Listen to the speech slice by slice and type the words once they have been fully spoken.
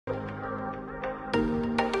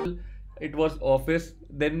it was office.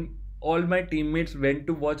 Then all my teammates went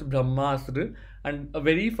to watch Brahmastra, and a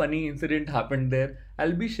very funny incident happened there.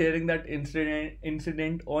 I'll be sharing that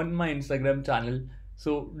incident on my Instagram channel,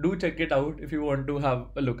 so do check it out if you want to have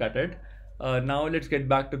a look at it. Now let's get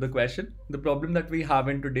back to the question. The problem that we have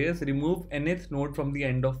in today is remove nth node from the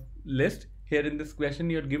end of list. Here in this question,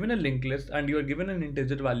 you're given a linked list and you're given an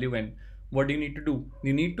integer value n. What do you need to do?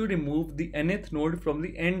 You need to remove the nth node from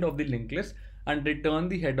the end of the linked list and return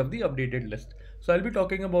the head of the updated list. So I'll be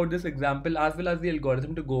talking about this example as well as the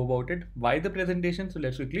algorithm to go about it. Why the presentation? So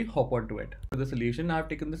let's quickly hop onto it. For the solution, I have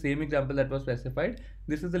taken the same example that was specified.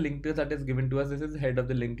 This is the linked list that is given to us. This is the head of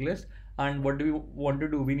the linked list. And what do we want to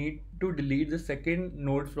do? We need to delete the second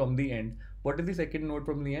node from the end. What is the second node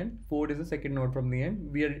from the end? 4 is the second node from the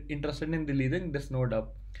end. We are interested in deleting this node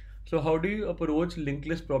up. So how do you approach linked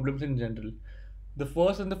list problems in general? The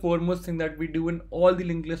first and the foremost thing that we do in all the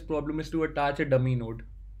linked list problem is to attach a dummy node.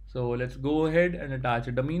 So let's go ahead and attach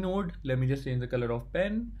a dummy node. Let me just change the color of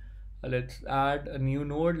pen. Let's add a new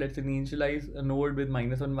node. Let's initialize a node with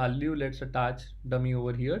 -1 value. Let's attach dummy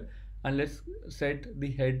over here and let's set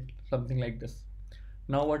the head something like this.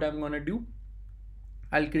 Now what I'm gonna do,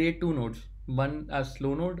 I'll create two nodes, one as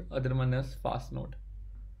slow node, other one as fast node.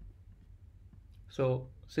 So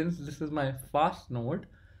since this is my fast node,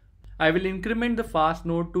 I will increment the fast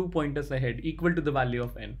node 2 pointers ahead equal to the value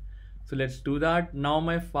of n. So let's do that. Now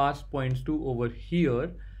my fast points to over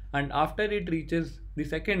here, and after it reaches the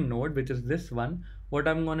second node, which is this one, what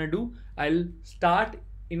I'm gonna do, I'll start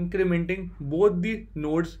incrementing both the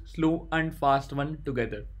nodes slow and fast one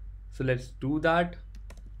together. So let's do that,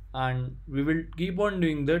 and we will keep on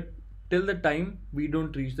doing that till the time we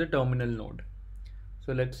don't reach the terminal node.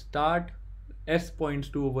 So let's start. S points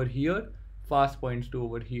to over here, fast points to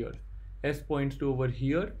over here. S points to over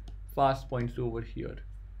here, fast points to over here.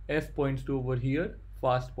 S points to over here,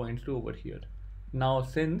 fast points to over here. Now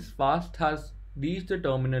since fast has reached the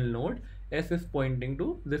terminal node, S is pointing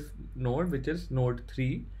to this node, which is node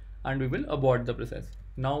 3, and we will abort the process.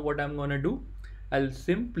 Now what I'm gonna do, I'll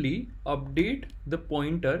simply update the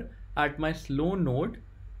pointer at my slow node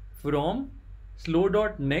from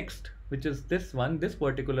slow.next, which is this one, this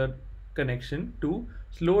particular connection, to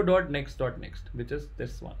slow.next.next, which is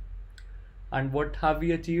this one. And what have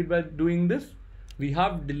we achieved by doing this? We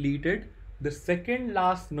have deleted the second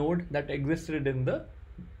last node that existed in the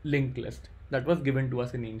linked list that was given to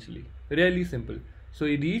us initially. Really simple. So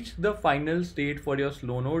you reach the final state for your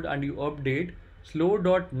slow node and you update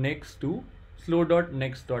slow.next to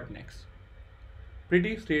slow.next.next.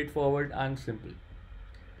 Pretty straightforward and simple.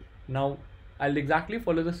 Now I'll exactly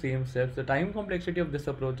follow the same steps. The time complexity of this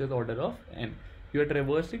approach is order of n. You are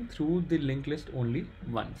traversing through the linked list only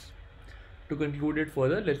once. To conclude it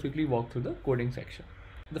further, let's quickly walk through the coding section.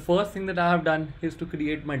 The first thing that I have done is to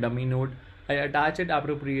create my dummy node. I attach it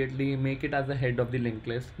appropriately, make it as the head of the linked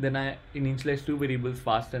list. Then I initialize two variables,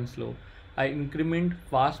 fast and slow. I increment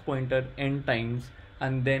fast pointer n times,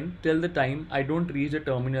 and then till the time I don't reach the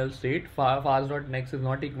terminal state, fast.next is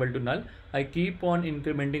not equal to null, I keep on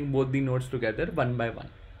incrementing both the nodes together one by one.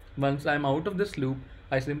 Once I'm out of this loop,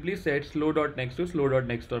 I simply set slow.next to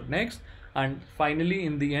slow.next.next, and finally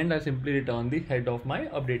in the end I simply return the head of my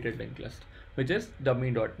updated linked list, which is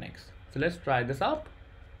dummy.next. So let's try this up.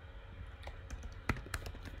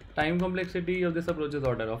 Time complexity of this approach is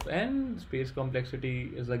order of n. Space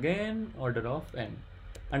complexity is again order of n.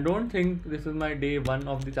 And don't think this is my day 1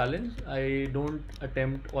 of the challenge. I don't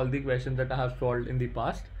attempt all the questions that I have solved in the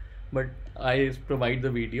past, but I provide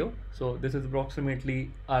the video. So this is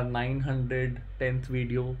approximately our 910th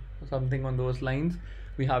video, something on those lines.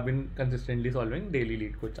 We have been consistently solving daily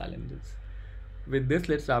Leetcode challenges. With this,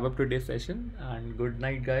 let's wrap up today's session, and good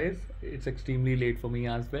night guys. It's extremely late for me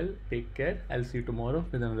as well. Take care. I'll see you tomorrow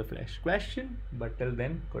with another fresh question, but till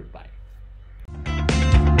then, goodbye.